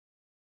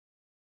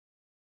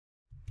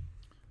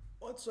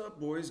What's up,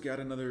 boys? Got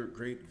another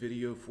great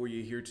video for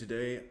you here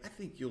today. I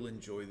think you'll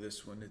enjoy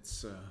this one.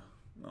 It's,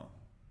 well,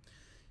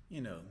 you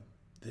know,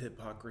 the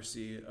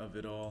hypocrisy of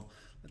it all.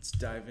 Let's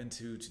dive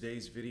into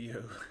today's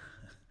video.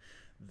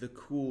 The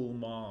cool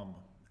mom.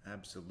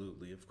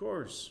 Absolutely, of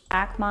course.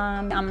 Back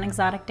mom. I'm an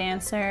exotic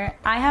dancer.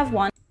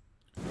 I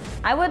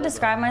would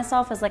describe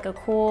myself as like a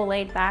cool,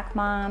 laid-back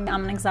mom.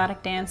 I'm an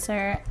exotic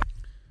dancer.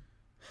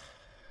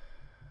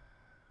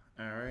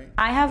 All right.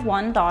 I have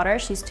one daughter.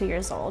 She's 2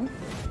 years old.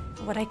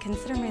 Would I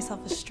consider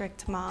myself a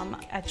strict mom?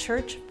 At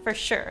church, for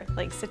sure.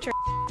 Like, sit your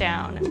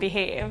down and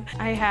behave.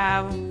 I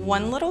have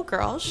one little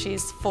girl.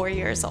 She's 4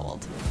 years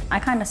old. I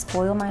kind of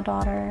spoil my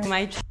daughter.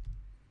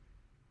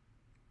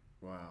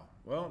 Wow.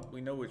 Well,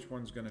 we know which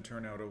one's going to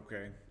turn out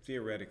okay.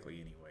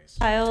 Theoretically, anyways.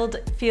 Child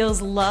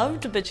feels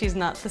loved, but she's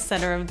not the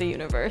center of the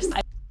universe.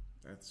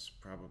 That's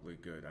probably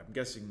good. I'm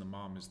guessing the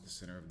mom is the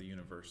center of the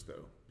universe,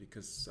 though,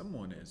 because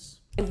someone is.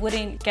 I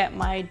wouldn't get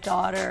my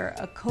daughter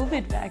a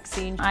COVID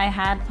vaccine. I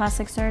had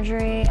plastic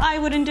surgery. I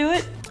wouldn't do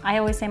it. I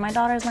always say my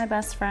daughter's my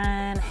best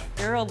friend.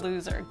 You're a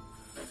loser.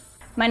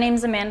 My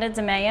name's Amanda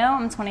DeMayo.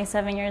 I'm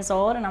 27 years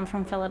old, and I'm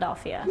from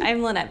Philadelphia.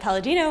 I'm Lynette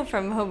Palladino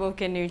from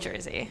Hoboken, New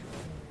Jersey.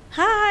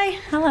 Hi.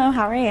 Hello,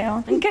 how are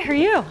you? I'm good, how are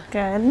you?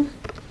 Good.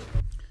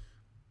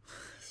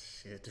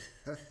 Shit,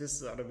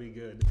 this ought to be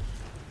good.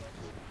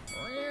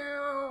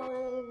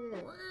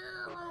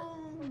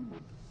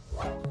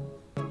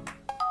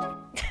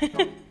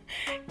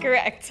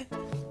 Correct.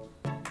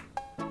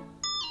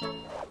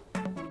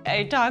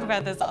 I talk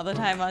about this all the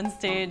time on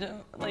stage.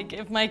 Like,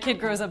 if my kid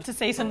grows up to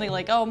say something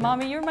like, "Oh,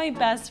 mommy, you're my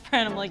best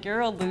friend," I'm like,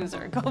 "You're a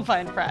loser. Go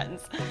find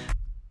friends."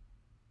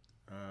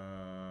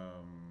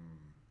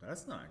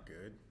 That's not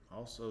good.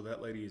 Also,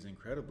 that lady is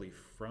incredibly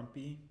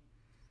frumpy.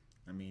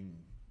 I mean,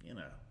 you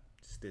know,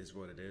 just is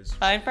what it is.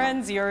 Find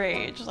friends your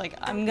age. Like,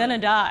 I'm gonna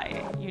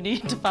die. You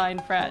need to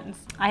find friends.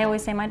 I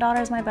always say my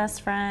daughter's my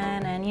best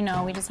friend, and you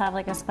know, we just have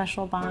like a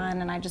special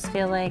bond, and I just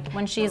feel like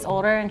when she's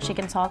older and she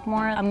can talk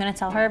more, I'm gonna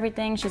tell her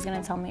everything, she's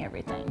gonna tell me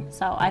everything.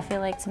 So I feel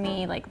like, to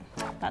me, like,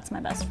 that's my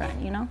best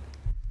friend, you know?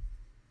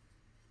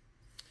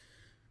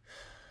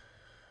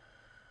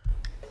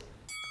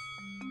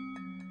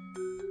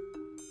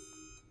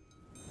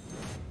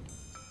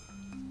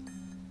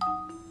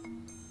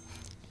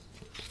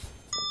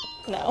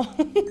 No.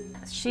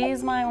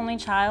 She's my only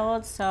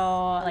child, so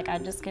like I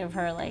just give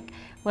her like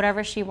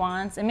whatever she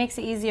wants. It makes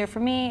it easier for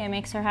me, it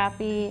makes her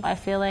happy. I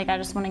feel like I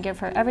just want to give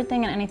her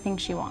everything and anything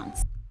she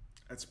wants.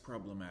 That's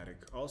problematic.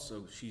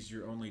 Also, she's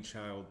your only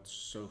child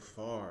so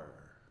far.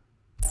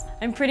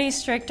 I'm pretty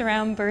strict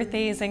around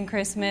birthdays and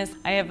Christmas.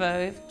 I have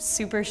a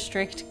super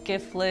strict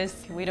gift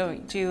list. We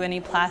don't do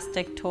any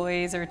plastic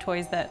toys or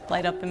toys that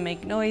light up and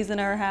make noise in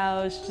our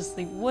house, just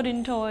like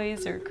wooden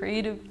toys or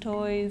creative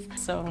toys.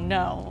 So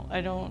no,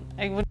 I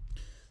wouldn't.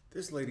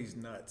 This lady's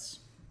nuts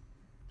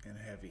and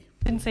heavy.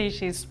 Say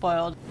she's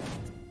spoiled.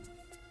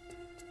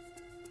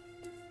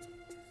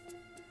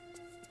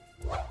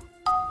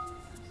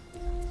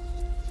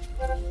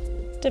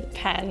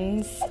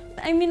 Depends.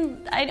 I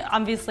mean, I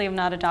obviously am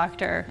not a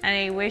doctor, and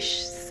I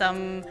wish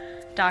some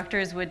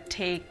doctors would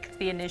take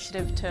the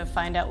initiative to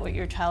find out what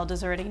your child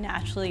is already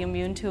naturally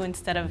immune to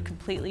instead of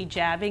completely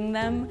jabbing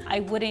them.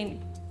 I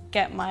wouldn't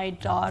get my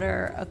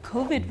daughter a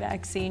COVID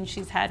vaccine.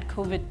 She's had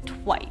COVID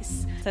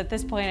twice. So at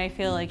this point, I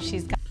feel like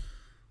she's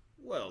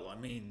Well, I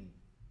mean,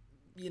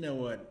 you know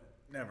what?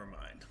 Never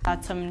mind.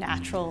 got some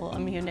natural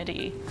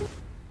immunity.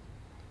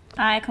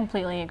 I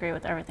completely agree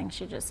with everything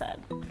she just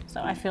said, so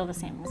I feel the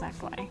same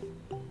exact way.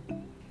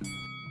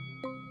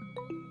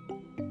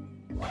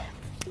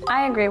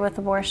 I agree with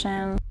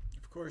abortion.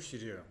 Of course you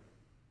do.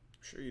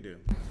 Sure you do.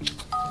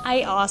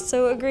 I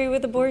also agree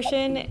with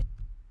abortion.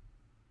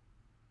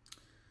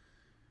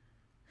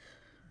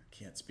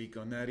 Can't speak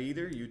on that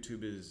either.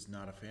 YouTube is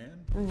not a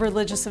fan.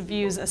 Religious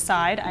views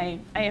aside, I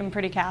am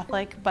pretty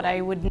Catholic, but I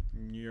would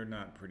You're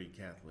not pretty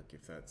Catholic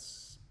if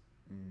that's...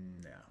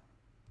 no.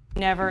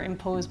 never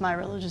impose my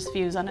religious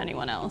views on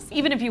anyone else.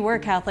 Even if you were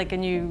Catholic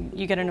and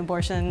you get an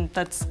abortion,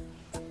 that's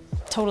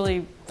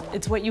totally,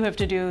 it's what you have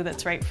to do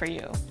that's right for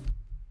you.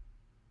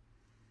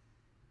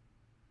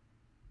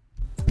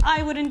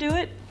 I wouldn't do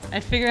it.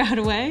 I'd figure out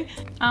a way.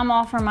 I'm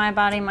all for my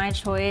body, my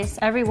choice.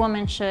 Every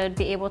woman should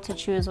be able to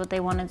choose what they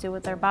want to do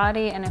with their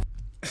body, and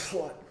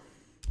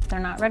if they're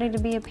not ready to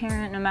be a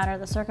parent, no matter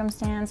the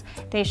circumstance,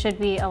 they should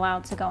be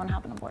allowed to go and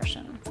have an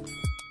abortion.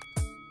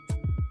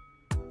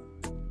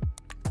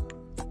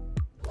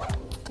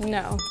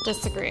 No,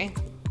 disagree.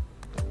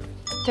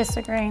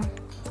 Disagree.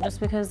 Just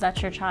because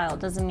that's your child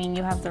doesn't mean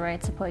you have the right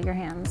to put your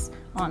hands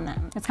on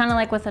them. It's kind of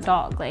like with a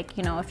dog. Like,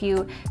 you know, if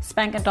you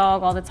spank a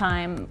dog all the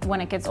time,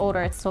 when it gets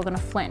older, it's still gonna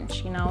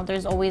flinch, you know?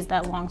 There's always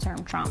that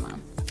long-term trauma.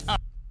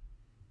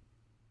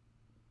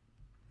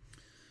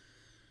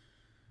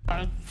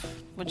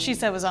 What she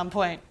said was on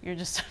point. You're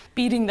just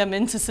beating them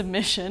into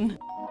submission.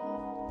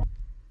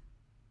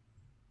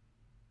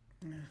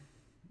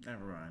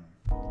 Never mind.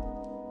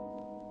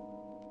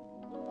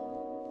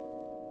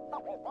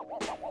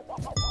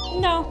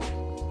 No,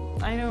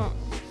 I don't.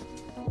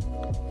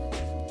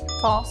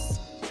 False.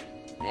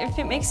 If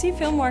it makes you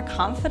feel more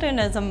confident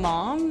as a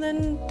mom,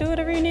 then do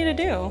whatever you need to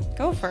do.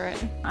 Go for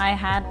it. I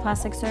had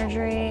plastic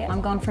surgery.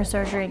 I'm going for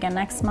surgery again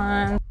next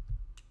month.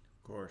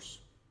 Of course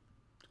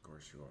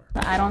you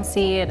are. I don't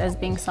see it as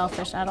being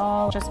selfish at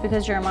all. Just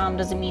because you're a mom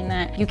doesn't mean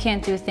that you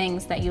can't do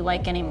things that you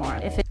like anymore.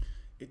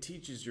 It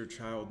teaches your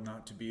child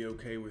not to be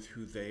okay with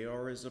who they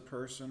are as a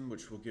person,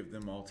 which will give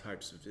them all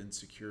types of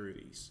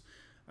insecurities.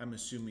 I'm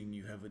assuming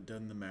you haven't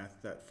done the math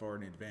that far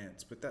in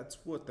advance, but that's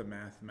what the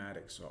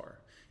mathematics are.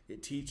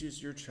 It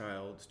teaches your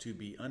child to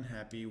be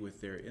unhappy with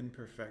their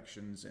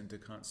imperfections and to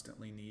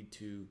constantly need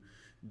to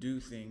do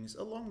things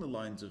along the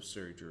lines of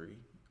surgery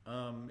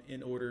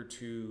in order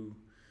to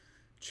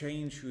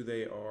change who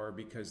they are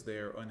because they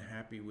are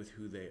unhappy with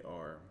who they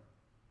are.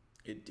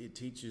 It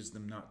teaches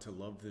them not to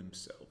love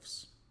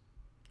themselves,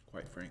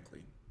 quite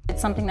frankly.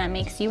 It's something that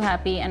makes you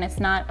happy and it's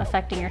not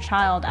affecting your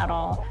child at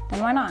all,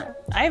 then why not?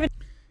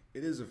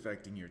 It is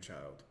affecting your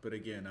child, but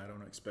again, I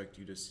don't expect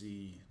you to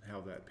see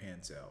how that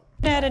pans out.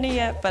 I haven't had any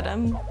yet, but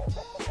I'm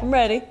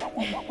ready.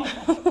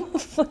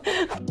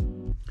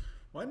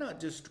 Why not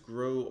just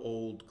grow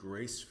old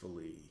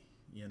gracefully,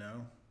 you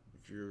know?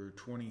 If you're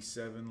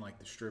 27 like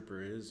the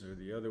stripper is, or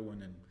the other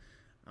one, and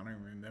I don't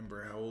even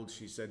remember how old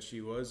she said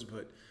she was,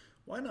 but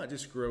why not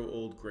just grow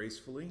old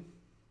gracefully,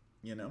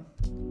 you know?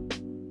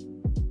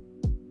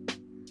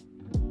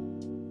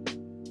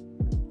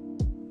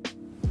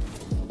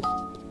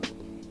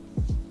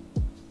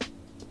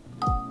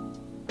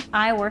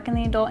 I work in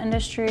the adult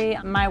industry.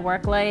 My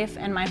work life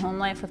and my home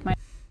life with my...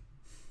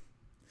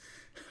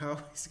 I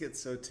always get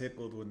so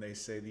tickled when they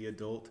say the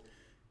adult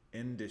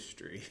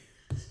industry.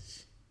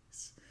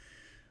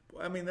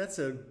 I mean, it's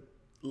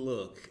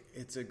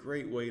a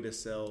great way to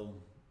sell,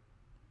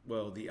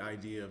 well, the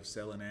idea of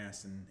selling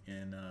ass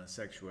and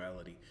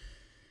sexuality.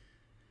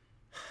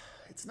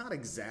 It's not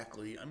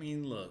exactly, I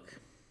mean, look,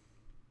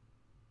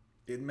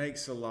 it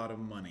makes a lot of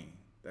money.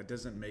 That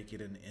doesn't make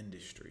it an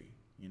industry.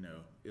 You know,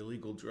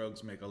 illegal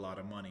drugs make a lot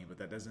of money, but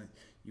that doesn't,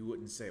 you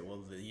wouldn't say, well,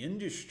 the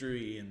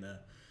industry and the...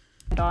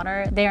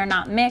 daughter, they are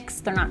not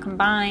mixed, they're not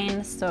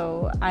combined,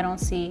 so I don't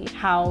see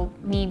how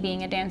me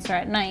being a dancer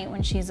at night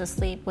when she's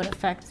asleep would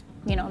affect,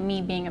 you know,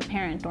 me being a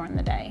parent during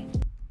the day.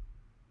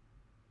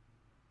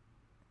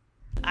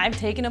 I've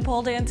taken a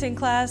pole dancing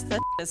class. That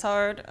is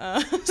hard.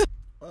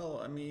 Well,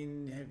 I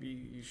mean,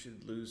 you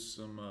should lose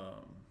some,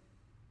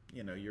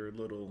 you know, your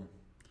little...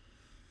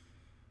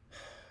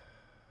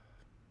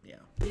 Yeah.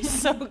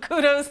 So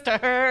kudos to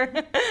her.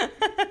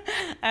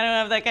 I don't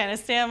have that kind of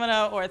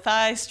stamina or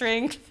thigh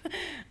strength.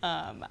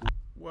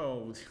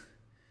 Well,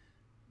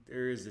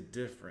 there is a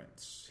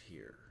difference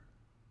here,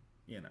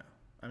 you know.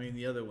 I mean,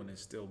 the other one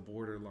is still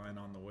borderline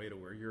on the way to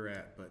where you're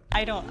at, but...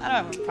 I don't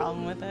have a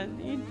problem with it.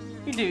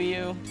 You do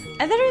you.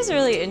 I thought it was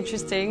really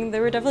interesting.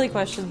 There were definitely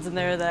questions in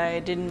there that I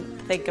didn't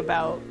think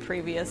about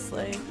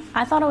previously.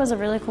 I thought it was a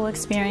really cool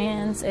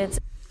experience.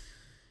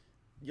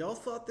 Y'all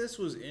thought this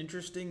was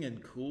interesting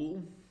and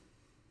cool?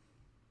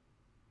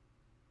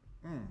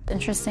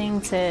 Interesting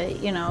to,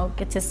 you know,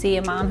 get to see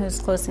a mom who's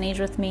close in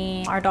age with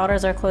me. Our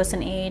daughters are close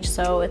in age,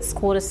 so it's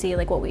cool to see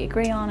like what we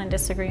agree on and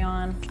disagree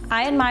on.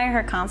 I admire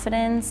her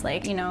confidence.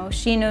 Like, you know,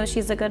 she knows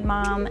she's a good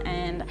mom,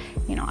 and,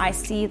 you know, I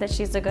see that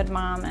she's a good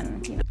mom,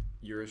 and, you know.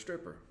 You're a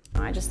stripper.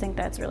 I just think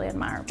that's really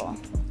admirable.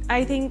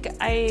 I think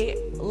I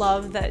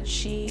love that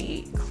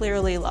she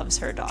clearly loves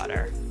her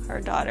daughter. Her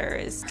daughter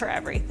is her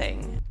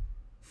everything.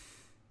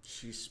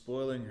 She's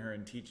spoiling her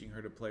and teaching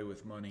her to play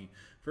with money.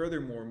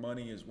 Furthermore,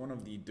 money is one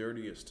of the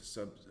dirtiest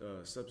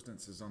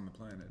substances on the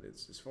planet.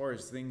 It's, as far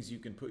as things you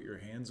can put your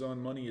hands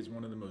on, money is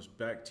one of the most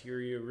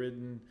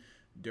bacteria-ridden,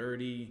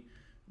 dirty,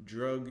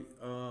 drug.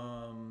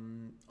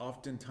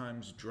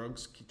 Oftentimes,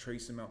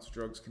 trace amounts of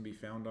drugs can be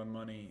found on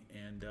money,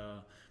 and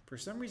for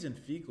some reason,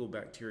 fecal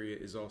bacteria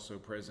is also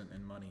present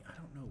in money. I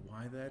don't know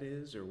why that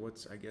is, or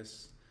what's. I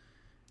guess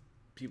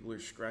people are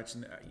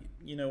scratching.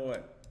 You know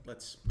what?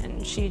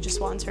 And she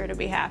just wants her to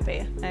be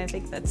happy. I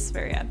think that's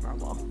very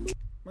admirable.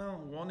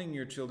 Well, wanting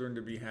your children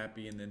to be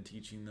happy and then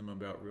teaching them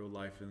about real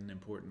life and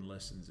important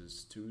lessons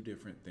is two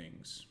different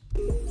things.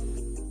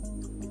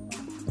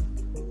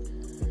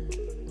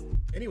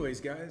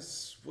 Anyways,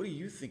 guys, what do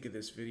you think of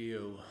this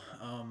video?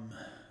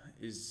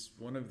 Is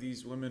one of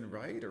these women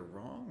right or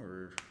wrong?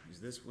 Or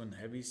is this one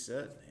heavy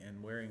set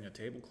and wearing a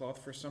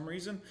tablecloth for some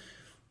reason?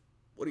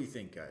 What do you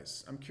think,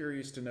 guys? I'm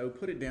curious to know.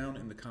 Put it down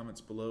in the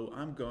comments below.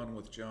 I'm Gone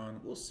with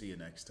John. We'll see you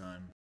next time.